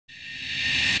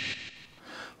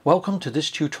Welcome to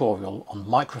this tutorial on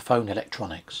microphone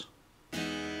electronics.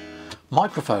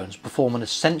 Microphones perform an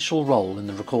essential role in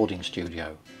the recording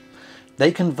studio.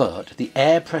 They convert the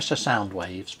air pressure sound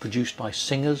waves produced by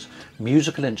singers,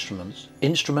 musical instruments,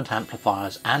 instrument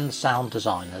amplifiers and sound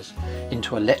designers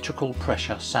into electrical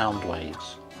pressure sound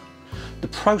waves. The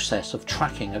process of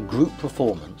tracking a group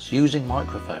performance using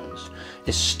microphones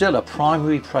is still a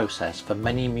primary process for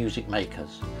many music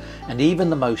makers, and even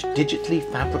the most digitally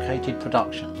fabricated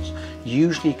productions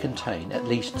usually contain at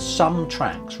least some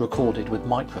tracks recorded with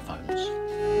microphones.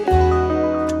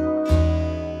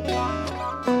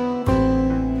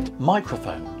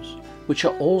 Microphones, which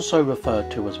are also referred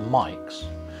to as mics,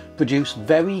 produce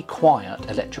very quiet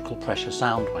electrical pressure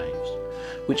sound waves,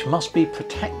 which must be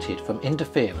protected from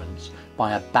interference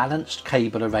by a balanced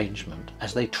cable arrangement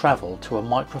as they travel to a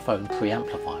microphone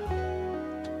preamplifier.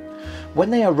 When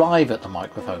they arrive at the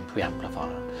microphone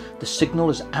preamplifier, the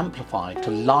signal is amplified to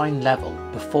line level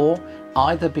before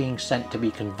either being sent to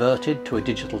be converted to a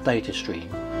digital data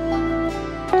stream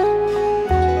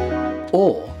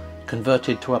or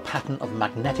converted to a pattern of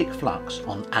magnetic flux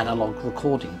on analog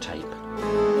recording tape.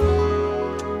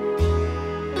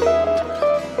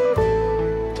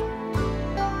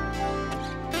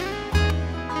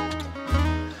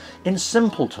 In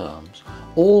simple terms,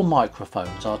 all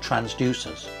microphones are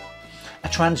transducers. A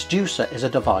transducer is a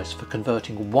device for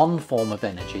converting one form of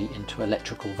energy into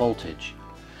electrical voltage.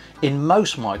 In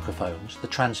most microphones, the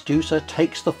transducer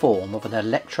takes the form of an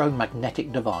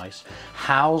electromagnetic device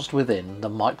housed within the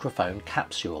microphone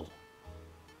capsule.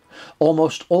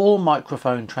 Almost all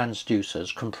microphone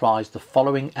transducers comprise the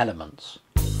following elements: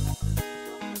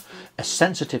 a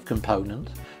sensitive component,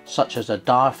 such as a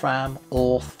diaphragm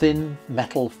or thin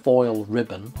metal foil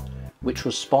ribbon, which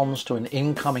responds to an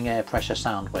incoming air pressure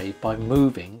sound wave by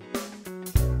moving,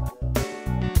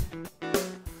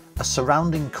 a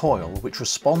surrounding coil which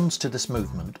responds to this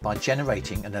movement by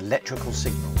generating an electrical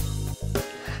signal,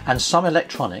 and some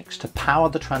electronics to power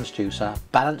the transducer,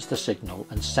 balance the signal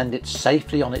and send it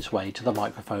safely on its way to the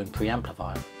microphone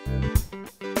preamplifier.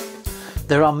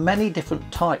 There are many different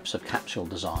types of capsule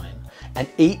design, and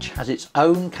each has its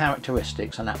own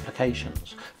characteristics and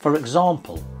applications. For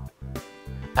example,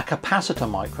 a capacitor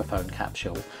microphone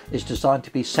capsule is designed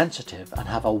to be sensitive and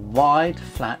have a wide,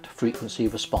 flat frequency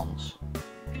response.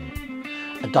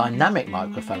 A dynamic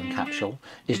microphone capsule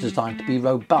is designed to be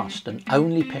robust and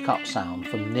only pick up sound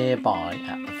from nearby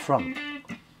at the front.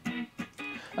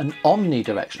 An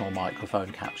omnidirectional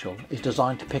microphone capsule is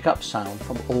designed to pick up sound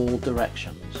from all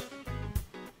directions.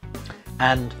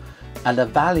 And a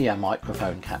lavalier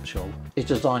microphone capsule is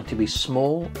designed to be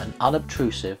small and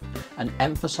unobtrusive and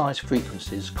emphasize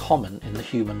frequencies common in the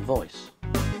human voice.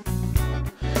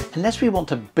 Unless we want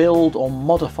to build or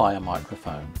modify a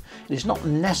microphone, it is not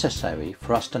necessary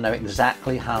for us to know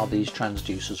exactly how these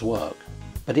transducers work,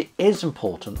 but it is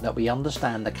important that we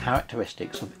understand the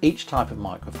characteristics of each type of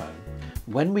microphone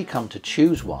when we come to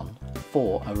choose one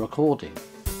for a recording.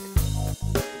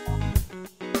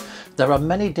 There are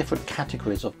many different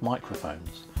categories of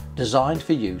microphones designed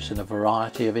for use in a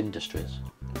variety of industries.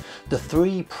 The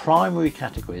three primary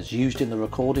categories used in the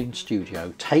recording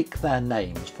studio take their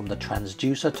names from the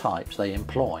transducer types they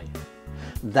employ.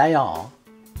 They are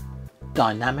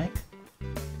dynamic,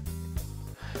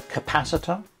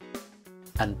 capacitor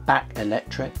and back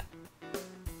electric,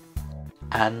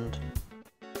 and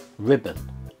ribbon.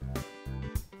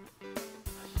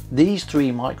 These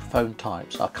three microphone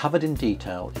types are covered in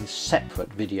detail in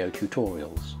separate video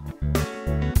tutorials.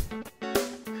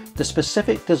 The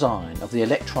specific design of the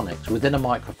electronics within a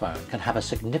microphone can have a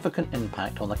significant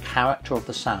impact on the character of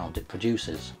the sound it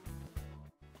produces.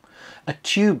 A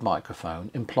tube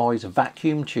microphone employs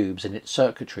vacuum tubes in its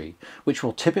circuitry, which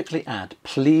will typically add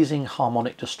pleasing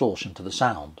harmonic distortion to the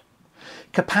sound.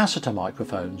 Capacitor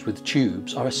microphones with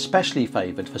tubes are especially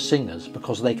favoured for singers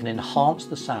because they can enhance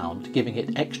the sound, giving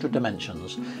it extra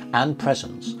dimensions and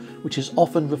presence, which is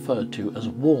often referred to as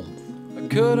warmth. I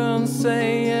couldn't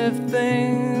say if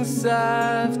things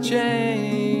have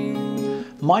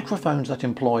changed. Microphones that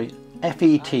employ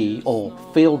FET or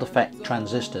field effect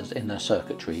transistors in their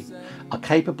circuitry are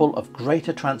capable of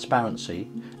greater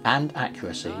transparency and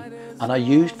accuracy and are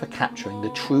used for capturing the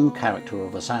true character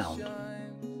of a sound.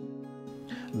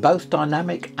 Both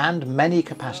dynamic and many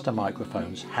capacitor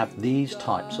microphones have these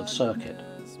types of circuit.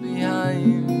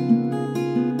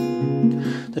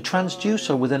 The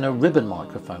transducer within a ribbon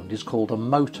microphone is called a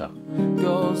motor.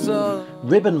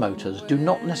 Ribbon motors do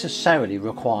not necessarily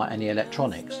require any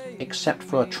electronics except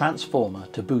for a transformer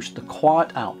to boost the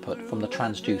quiet output from the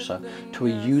transducer to a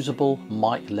usable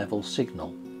mic level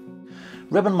signal.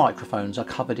 Ribbon microphones are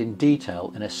covered in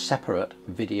detail in a separate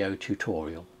video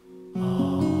tutorial.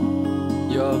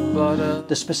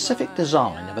 The specific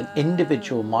design of an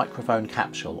individual microphone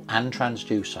capsule and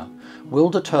transducer will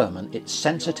determine its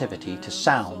sensitivity to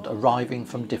sound arriving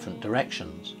from different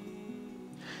directions.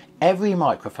 Every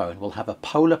microphone will have a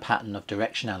polar pattern of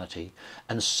directionality,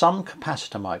 and some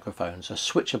capacitor microphones are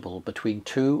switchable between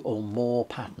 2 or more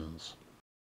patterns.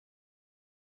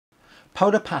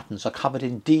 Polar patterns are covered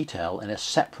in detail in a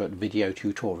separate video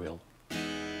tutorial.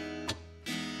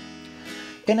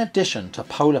 In addition to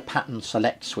polar pattern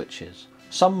select switches,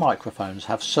 some microphones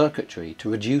have circuitry to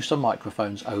reduce a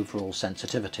microphone's overall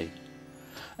sensitivity.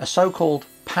 A so-called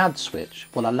pad switch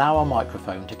will allow a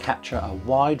microphone to capture a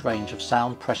wide range of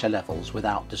sound pressure levels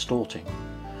without distorting.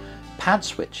 Pad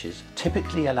switches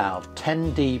typically allow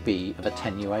 10 dB of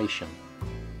attenuation.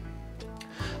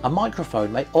 A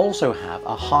microphone may also have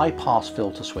a high-pass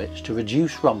filter switch to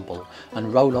reduce rumble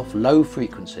and roll off low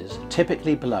frequencies,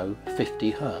 typically below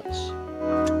 50 Hz.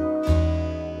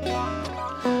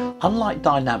 Unlike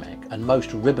dynamic and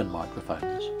most ribbon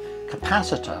microphones,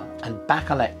 capacitor and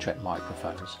back-electric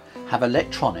microphones have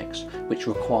electronics which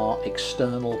require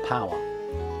external power.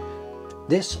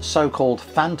 This so-called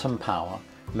phantom power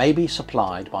may be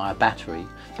supplied by a battery,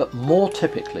 but more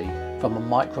typically from a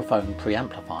microphone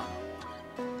preamplifier.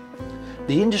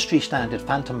 The industry standard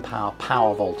phantom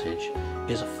power voltage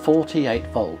is 48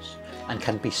 volts and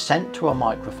can be sent to a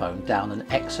microphone down an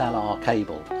XLR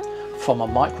cable from a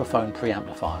microphone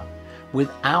preamplifier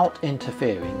without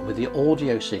interfering with the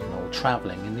audio signal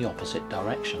travelling in the opposite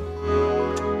direction.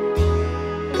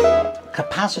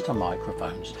 Capacitor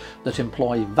microphones that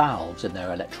employ valves in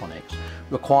their electronics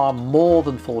require more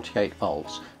than 48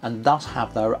 volts and thus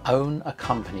have their own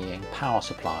accompanying power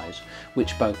supplies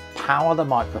which both power the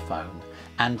microphone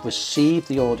and receive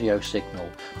the audio signal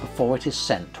before it is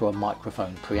sent to a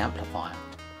microphone preamplifier.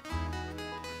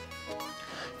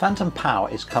 Phantom power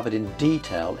is covered in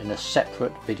detail in a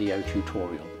separate video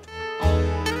tutorial.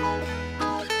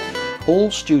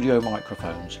 All studio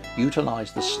microphones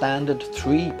utilise the standard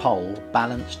 3-pole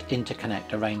balanced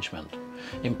interconnect arrangement,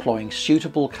 employing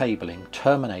suitable cabling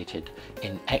terminated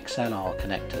in XLR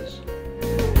connectors.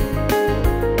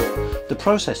 The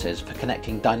processes for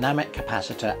connecting dynamic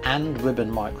capacitor and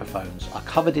ribbon microphones are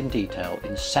covered in detail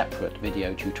in separate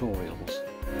video tutorials.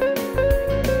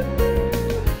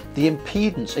 The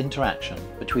impedance interaction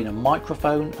between a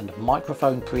microphone and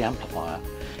microphone preamplifier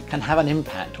can have an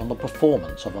impact on the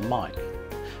performance of a mic.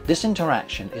 This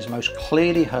interaction is most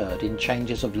clearly heard in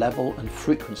changes of level and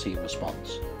frequency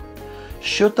response.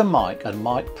 Should the mic and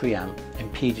mic preamp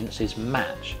impedances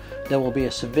match, there will be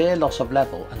a severe loss of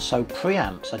level, and so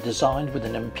preamps are designed with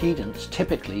an impedance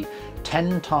typically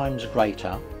 10 times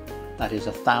greater, that is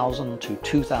 1000 to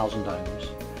 2000 ohms,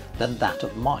 than that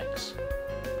of mics.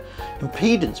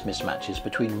 Impedance mismatches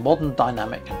between modern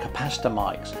dynamic and capacitor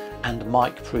mics and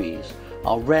mic pre's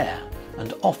are rare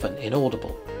and often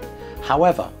inaudible.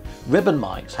 However, ribbon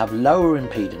mics have lower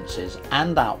impedances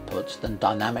and outputs than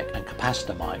dynamic and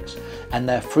capacitor mics, and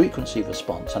their frequency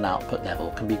response and output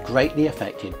level can be greatly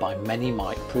affected by many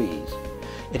mic pre's.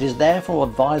 It is therefore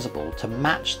advisable to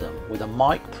match them with a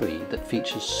mic pre that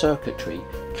features circuitry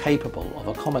capable of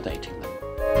accommodating them.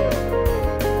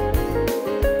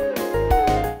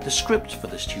 The script for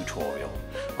this tutorial,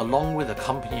 along with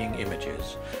accompanying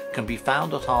images, can be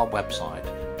found at our website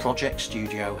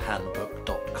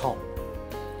projectstudiohandbook.com.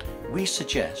 We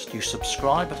suggest you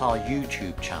subscribe at our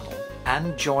YouTube channel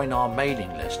and join our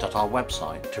mailing list at our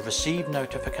website to receive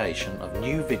notification of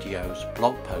new videos,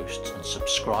 blog posts and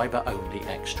subscriber-only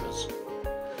extras.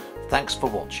 Thanks for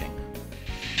watching.